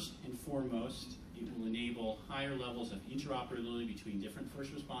 First and foremost, it will enable higher levels of interoperability between different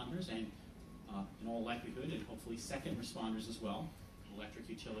first responders and, in all likelihood, and hopefully second responders as well, electric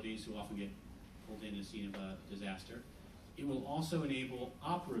utilities who often get pulled in a scene of a disaster. It will also enable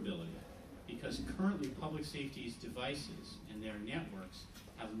operability, because currently public safety's devices and their networks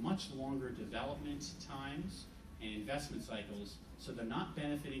have much longer development times and investment cycles, so they're not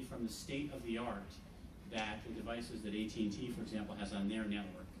benefiting from the state of the art that the devices that AT&T, for example, has on their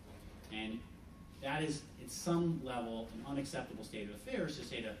network. And that is, at some level, an unacceptable state of affairs to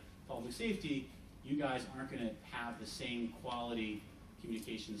say to public safety, you guys aren't going to have the same quality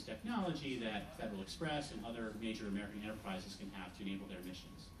communications technology that Federal Express and other major American enterprises can have to enable their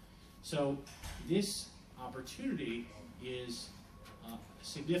missions. So this opportunity is a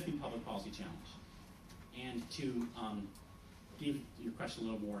significant public policy challenge. And to give your question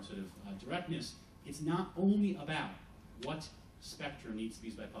a little more sort of directness, it's not only about what spectrum needs to be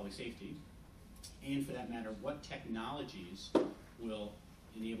used by public safety, and for that matter, what technologies will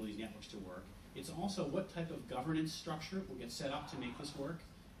enable these networks to work. It's also what type of governance structure will get set up to make this work.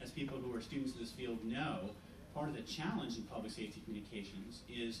 As people who are students of this field know, part of the challenge in public safety communications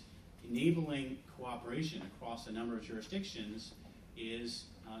is enabling cooperation across a number of jurisdictions is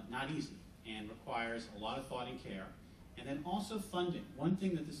not easy and requires a lot of thought and care. And then also funding. One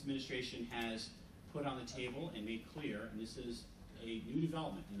thing that this administration has put on the table and made clear, and this is a new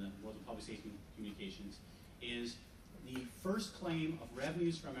development in the world of public safety communications, is the first claim of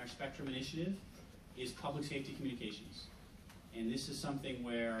revenues from our spectrum initiative is public safety communications. And this is something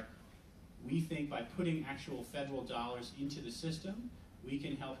where we think by putting actual federal dollars into the system, we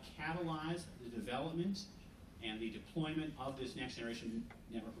can help catalyze the development and the deployment of this next generation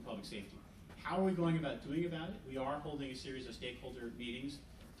network for public safety. How are we going about doing about it? We are holding a series of stakeholder meetings.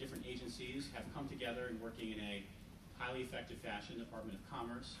 Different agencies have come together and working in a highly effective fashion, the Department of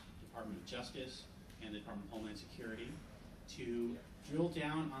Commerce, Department of Justice, and the Department of Homeland Security, to drill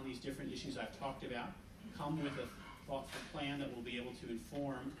down on these different issues I've talked about, come with a thoughtful plan that will be able to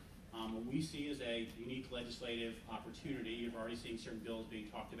inform what we see as a unique legislative opportunity. You're already seeing certain bills being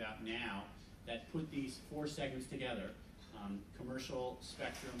talked about now that put these four segments together: commercial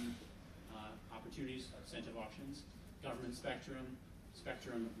spectrum opportunities, incentive auctions, government spectrum,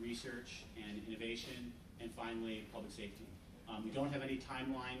 spectrum research and innovation, and finally public safety. We don't have any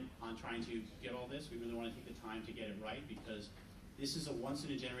timeline on trying to get all this. We really want to take the time to get it right, because this is a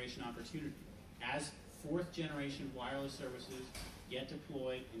once-in-a-generation opportunity. As fourth-generation wireless services get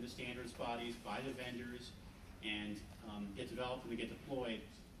deployed in the standards bodies by the vendors and get developed and get deployed,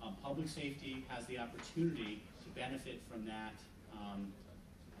 Public safety has the opportunity to benefit from that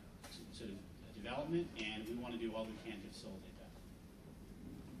sort of development, and we want to do all we can to facilitate that.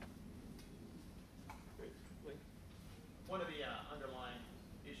 One of the underlying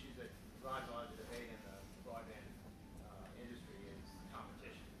issues that drives a lot of the debate in the broadband industry is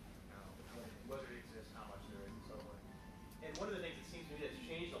competition. Whether it exists, how much there is, and so forth. And one of the things that seems to me that's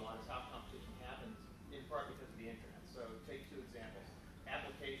changed a lot is how competition happens, in part because of the internet. So take two examples.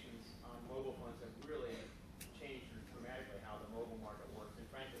 Applications on mobile phones have really changed dramatically how the mobile market works, and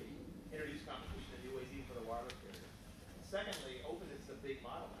frankly, introduced competition in new ways even for the wireless carriers. Secondly, openness is a big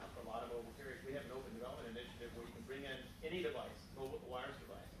model now for a lot of mobile carriers. We have an open development initiative where you can bring in any device, mobile wireless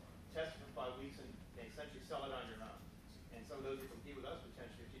device, test it for 5 weeks, and essentially sell it on your own. And some of those will compete with us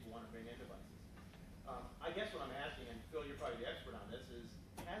potentially if people want to bring in devices. I guess what I'm asking, and Phil, you're probably the expert on this, is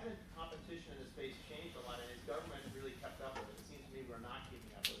hasn't competition in the space changed a lot, and has government really kept up with it? It seems to me we're not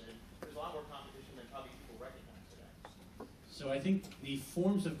keeping up with it. And there's a lot more competition than probably people recognize today. So I think the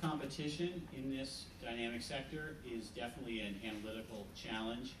forms of competition in this dynamic sector is definitely an analytical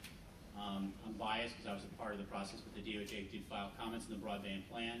challenge. I'm biased because I was a part of the process, but the DOJ did file comments in the broadband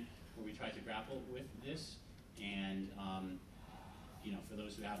plan where we tried to grapple with this. And for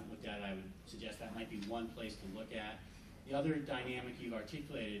those who haven't looked at it, I would suggest that might be one place to look at. The other dynamic you've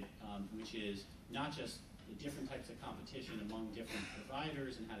articulated, which is not just the different types of competition among different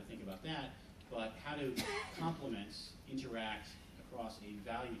providers and how to think about that, but how do complements interact across a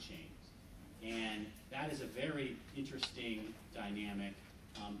value chain. And that is a very interesting dynamic.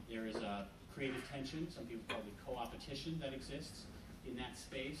 There is a creative tension, some people call it co-opetition, that exists in that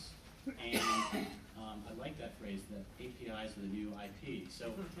space. And I like that phrase, the APIs are the new IP.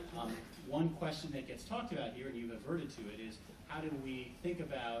 So one question that gets talked about here, and you've averted to it, is how do we think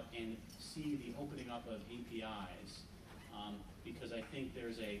about and see the opening up of APIs? Because I think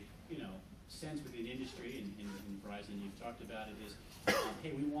there's a sense within industry, and Verizon, you've talked about it, is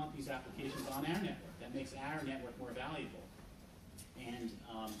hey, we want these applications on our network. That makes our network more valuable. And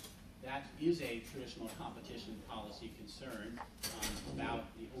that is a traditional competition policy concern about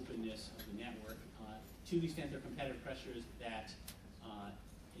the openness of the network. To the extent there are competitive pressures that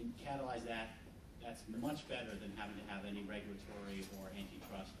catalyze that, that's much better than having to have any regulatory or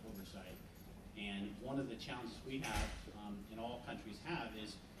antitrust oversight. And one of the challenges we have, and all countries have,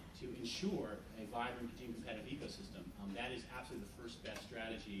 is to ensure a vibrant, continued competitive ecosystem. That is absolutely the first best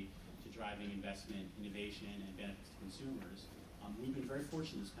strategy to driving investment, innovation, and benefits to consumers. We've been very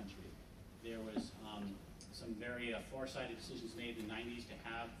fortunate in this country. There was some very far-sighted decisions made in the 90s to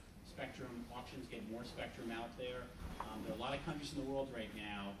have spectrum auctions, get more spectrum out there. There are a lot of countries in the world right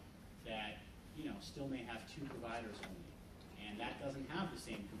now that still may have 2 providers only, and that doesn't have the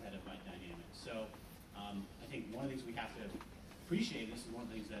same competitive dynamic. So I think one of the things we have to appreciate, this is one of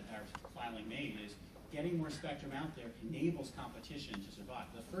the things that our filing made, is getting more spectrum out there enables competition to survive.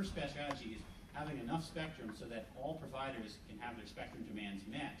 The first best strategy is having enough spectrum so that all providers can have their spectrum demands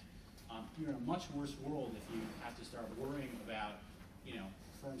met. You're in a much worse world if you have to start worrying about,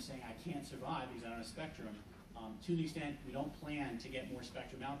 firms saying, I can't survive because I don't have spectrum. To the extent we don't plan to get more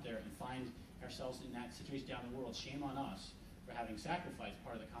spectrum out there and find ourselves in that situation down the world, shame on us for having sacrificed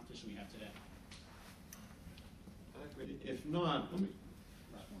part of the competition we have today. If not, let me.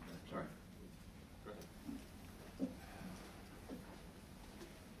 Sorry. Go ahead.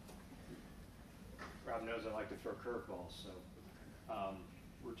 Rob knows I like to throw curveballs, so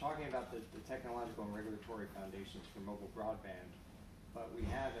we're talking about the technological and regulatory foundations for mobile broadband, but we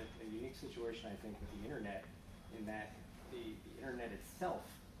have a unique situation, I think, with the internet, in that the internet itself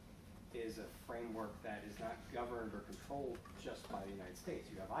is a framework that is not governed or controlled just by the United States.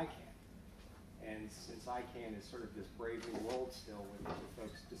 You have ICANN. And since ICANN is sort of this brave new world still with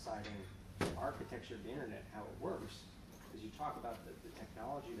folks deciding the architecture of the internet, how it works, as you talk about the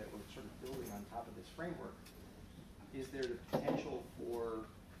technology that we're sort of building on top of this framework, is there the potential for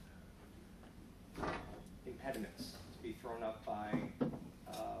impediments to be thrown up by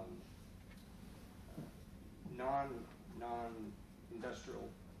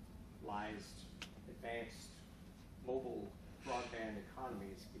non-industrialized, advanced mobile broadband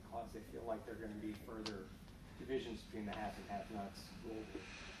economies because they feel like there are going to be further divisions between the have and have-nots globally?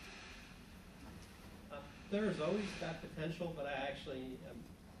 There is always that potential, but I actually am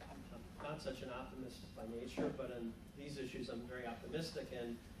not such an optimist by nature, but in these issues I'm very optimistic,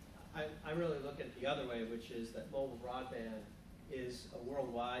 and I really look at it the other way, which is that mobile broadband is a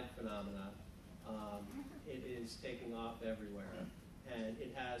worldwide phenomenon. It is taking off everywhere, and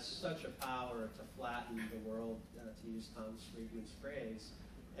it has such a power to flatten the world, to use Tom Friedman's phrase,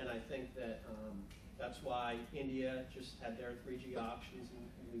 and I think that That's why India just had their 3G auctions, and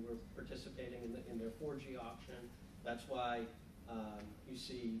we were participating in their 4G auction. That's why you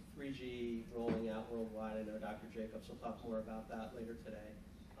see 3G rolling out worldwide. I know Dr. Jacobs will talk more about that later today.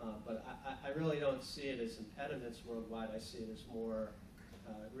 But I really don't see it as impediments worldwide. I see it as more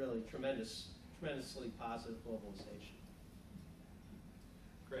really tremendously positive globalization.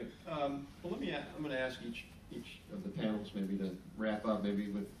 Great. Well, I'm going to ask each of the panels maybe to wrap up, maybe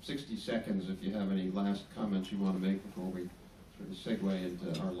with 60 seconds if you have any last comments you want to make before we sort of segue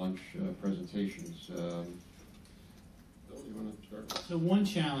into our lunch presentations. Bill, you want to start? So one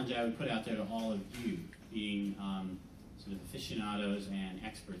challenge I would put out there to all of you, being sort of aficionados and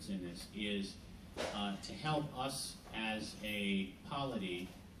experts in this, is to help us as a polity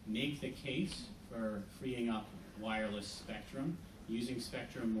make the case for freeing up wireless spectrum, using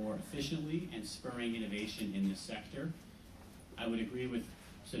spectrum more efficiently and spurring innovation in this sector. I would agree with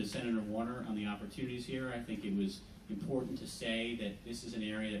sort of Senator Warner on the opportunities here. I think it was important to say that this is an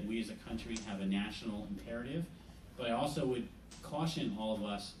area that we as a country have a national imperative, but I also would caution all of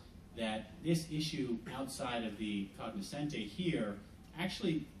us that this issue outside of the cognoscente here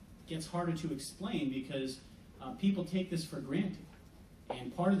actually gets harder to explain because people take this for granted.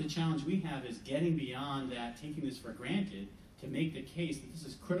 And part of the challenge we have is getting beyond that, taking this for granted, to make the case that this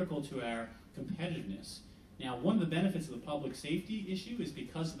is critical to our competitiveness. Now, one of the benefits of the public safety issue is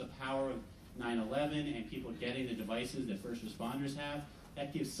because of the power of 9/11 and people getting the devices that first responders have,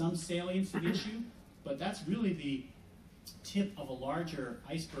 that gives some salience to the issue, but that's really the tip of a larger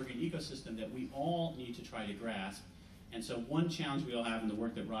iceberg and ecosystem that we all need to try to grasp. And so one challenge we all have, and the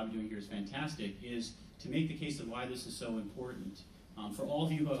work that Rob's doing here is fantastic, is to make the case of why this is so important. For all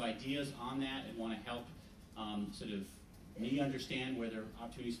of you who have ideas on that and want to help sort of me understand where there are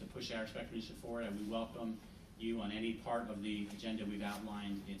opportunities to push our spectrum initiative forward, we welcome you on any part of the agenda we've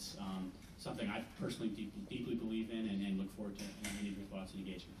outlined. It's something I personally deeply believe in and look forward to any of your thoughts and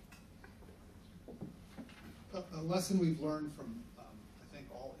engagement. A lesson we've learned from, I think,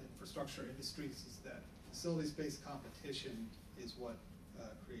 all infrastructure industries is that facilities-based competition is what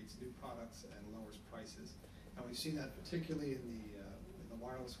creates new products and lowers prices. And we've seen that particularly in the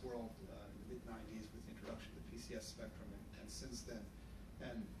wireless world in the mid-90s with the introduction of the PCS spectrum and since then.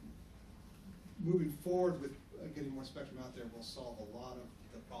 And moving forward with getting more spectrum out there will solve a lot of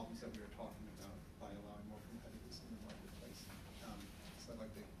the problems that we were talking about by allowing more competitors in the marketplace. So I'd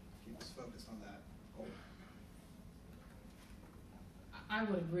like to keep us focused on that goal. I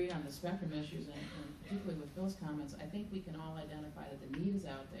would agree on the spectrum issues, and particularly with Phil's comments. I think we can all identify that the need is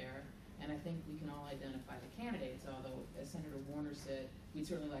out there, and I think we can all identify the candidates, although, as Senator Warner said, we'd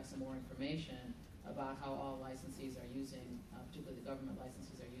certainly like some more information about how all licensees are using, particularly the government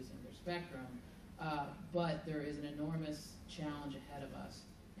licensees are using their spectrum. But there is an enormous challenge ahead of us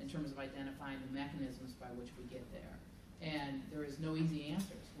in terms of identifying the mechanisms by which we get there. And there is no easy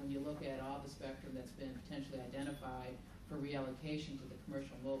answers. When you look at all the spectrum that's been potentially identified for reallocation to the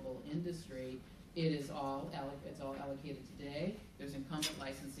commercial mobile industry, it's all allocated today. There's incumbent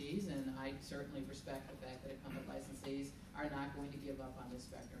licensees, and I certainly respect the fact that incumbent licensees are not going to give up on this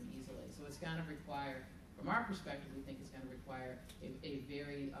spectrum easily. So it's going to require, from our perspective, we think it's going to require a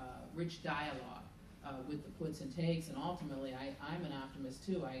very rich dialogue with the puts and takes, and ultimately I'm an optimist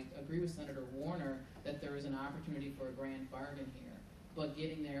too. I agree with Senator Warner that there is an opportunity for a grand bargain here. But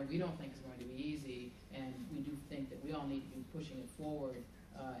getting there, we don't think is going to be easy, and we do think that we all need to be pushing it forward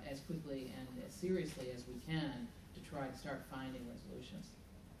as quickly and as seriously as we can to try to start finding resolutions.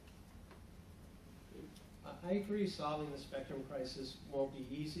 I agree solving the spectrum crisis won't be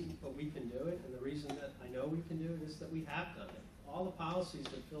easy, but we can do it, and the reason that I know we can do it is that we have done it. All the policies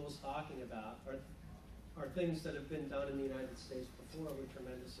that Phil was talking about are things that have been done in the United States before with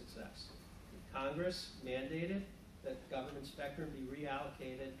tremendous success. Congress mandated that government spectrum be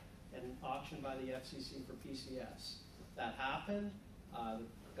reallocated and auctioned by the FCC for PCS. That happened.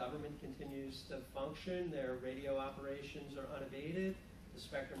 The government continues to function. Their radio operations are unabated. The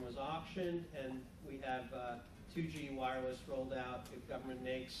spectrum was auctioned, and we have 2G wireless rolled out. The government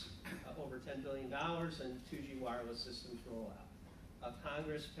makes over $10 billion, and 2G wireless systems roll out.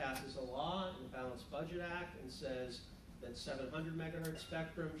 Congress passes a law in the Balanced Budget Act and says that 700 megahertz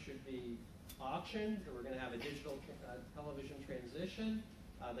spectrum should be auctioned, and we're going to have a digital television transition.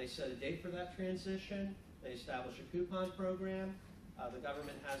 They set a date for that transition. They establish a coupon program. The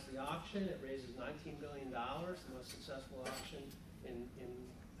government has the auction. It raises $19 billion, the most successful auction in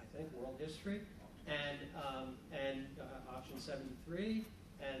I think, world history. And auction 73.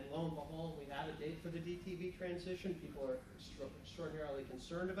 And lo and behold, we had a date for the DTV transition. People are extraordinarily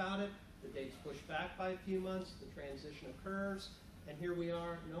concerned about it. The date's pushed back by a few months. The transition occurs. And here we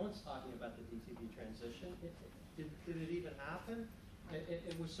are, no one's talking about the DTV transition. Did it even happen?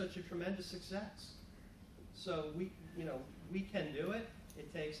 It was such a tremendous success. So we can do it.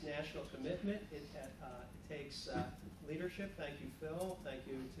 It takes national commitment. It takes leadership. Thank you, Phil. Thank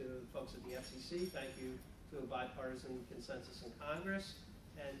you to the folks at the FCC. Thank you to a bipartisan consensus in Congress.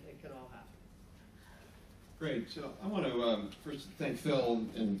 And it can all happen. Great. So I want to first thank Phil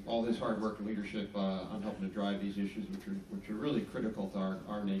and all his hard work and leadership on helping to drive these issues, which are really critical to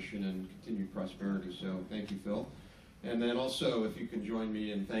our nation and continued prosperity. So thank you, Phil. And then also, if you can join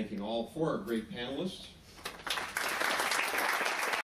me in thanking all four great panelists